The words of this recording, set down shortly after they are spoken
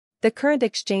The current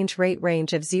exchange rate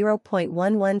range of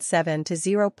 0.117 to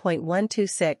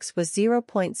 0.126 was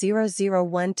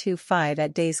 0.00125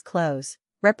 at day's close,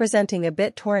 representing a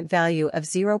BitTorrent value of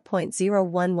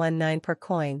 0.0119 per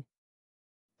coin.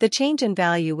 The change in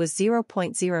value was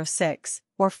 0.06,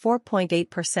 or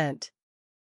 4.8%.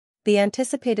 The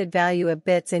anticipated value of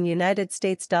bits in United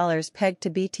States dollars pegged to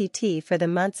BTT for the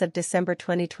months of December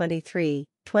 2023,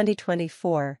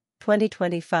 2024,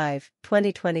 2025,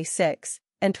 2026,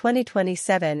 and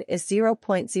 2027 is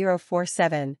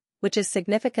 0.047, which is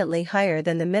significantly higher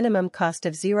than the minimum cost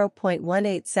of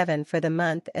 0.187 for the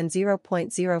month and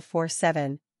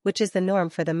 0.047, which is the norm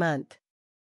for the month.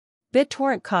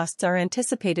 BitTorrent costs are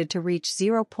anticipated to reach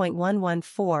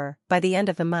 0.114 by the end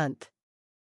of the month.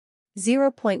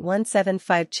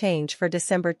 0.175 change for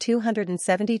December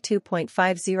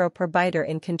 272.50 per byte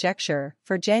in conjecture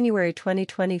for January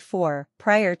 2024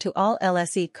 prior to all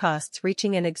LSE costs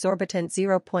reaching an exorbitant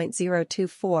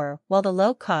 0.024 while the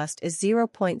low cost is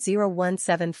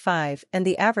 0.0175 and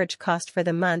the average cost for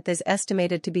the month is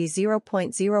estimated to be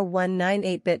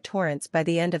 0.0198 BitTorrents by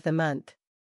the end of the month.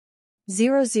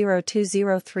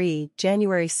 00203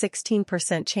 January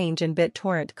 16% change in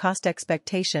BitTorrent cost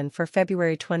expectation for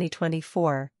February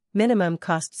 2024, minimum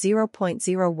cost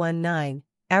 0.019,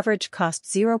 average cost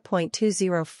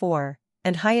 0.204,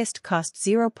 and highest cost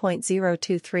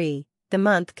 0.023. The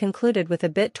month concluded with a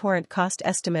BitTorrent cost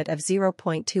estimate of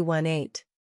 0.218.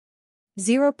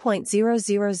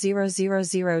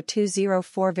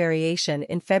 0.0000204 variation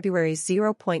in February's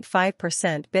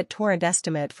 0.5% BitTorrent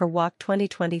estimate for WOC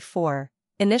 2024,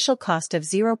 initial cost of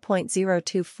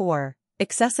 0.024,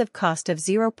 excessive cost of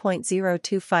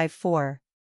 0.0254,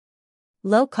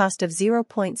 low cost of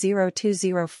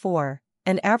 0.0204,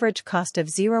 and average cost of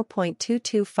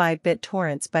 0.225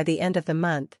 BitTorrents by the end of the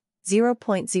month,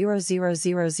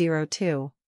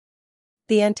 0.00002.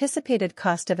 The anticipated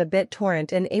cost of a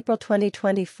BitTorrent in April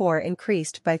 2024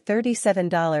 increased by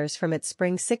 $37 from its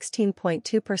spring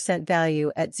 16.2%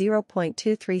 value at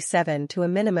 0.237 to a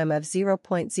minimum of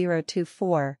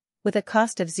 0.024, with a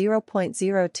cost of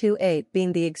 0.028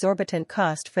 being the exorbitant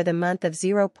cost for the month of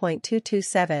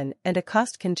 0.227 and a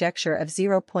cost conjecture of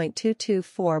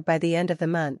 0.224 by the end of the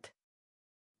month.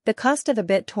 The cost of a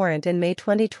BitTorrent in May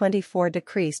 2024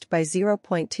 decreased by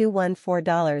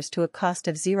 $0.214 to a cost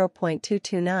of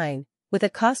 0.229, with a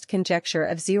cost conjecture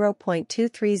of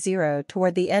 0.230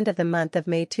 toward the end of the month of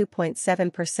May.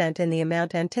 2.7% in the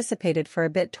amount anticipated for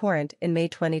a BitTorrent in May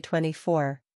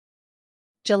 2024.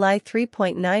 July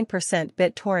 3.9%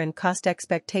 BitTorrent cost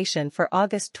expectation for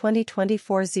August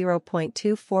 2024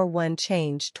 0.241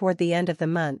 change toward the end of the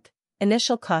month,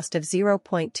 initial cost of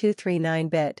 0.239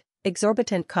 bit.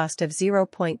 Exorbitant cost of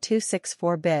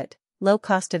 0.264 bit, low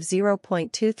cost of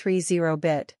 0.230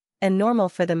 bit, and normal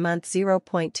for the month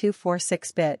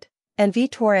 0.246 bit, and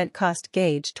BitTorrent cost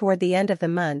gauge toward the end of the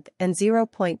month and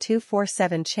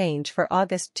 0.247 change for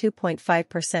August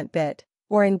 2.5% bit,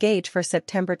 or engage for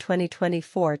September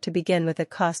 2024 to begin with a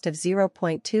cost of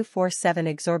 0.247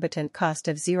 exorbitant cost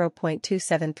of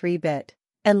 0.273 bit.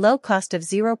 And low cost of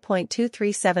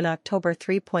 0.237 October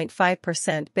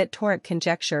 3.5% BitTorrent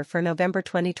conjecture for November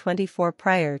 2024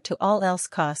 prior to all else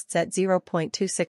costs at 0.264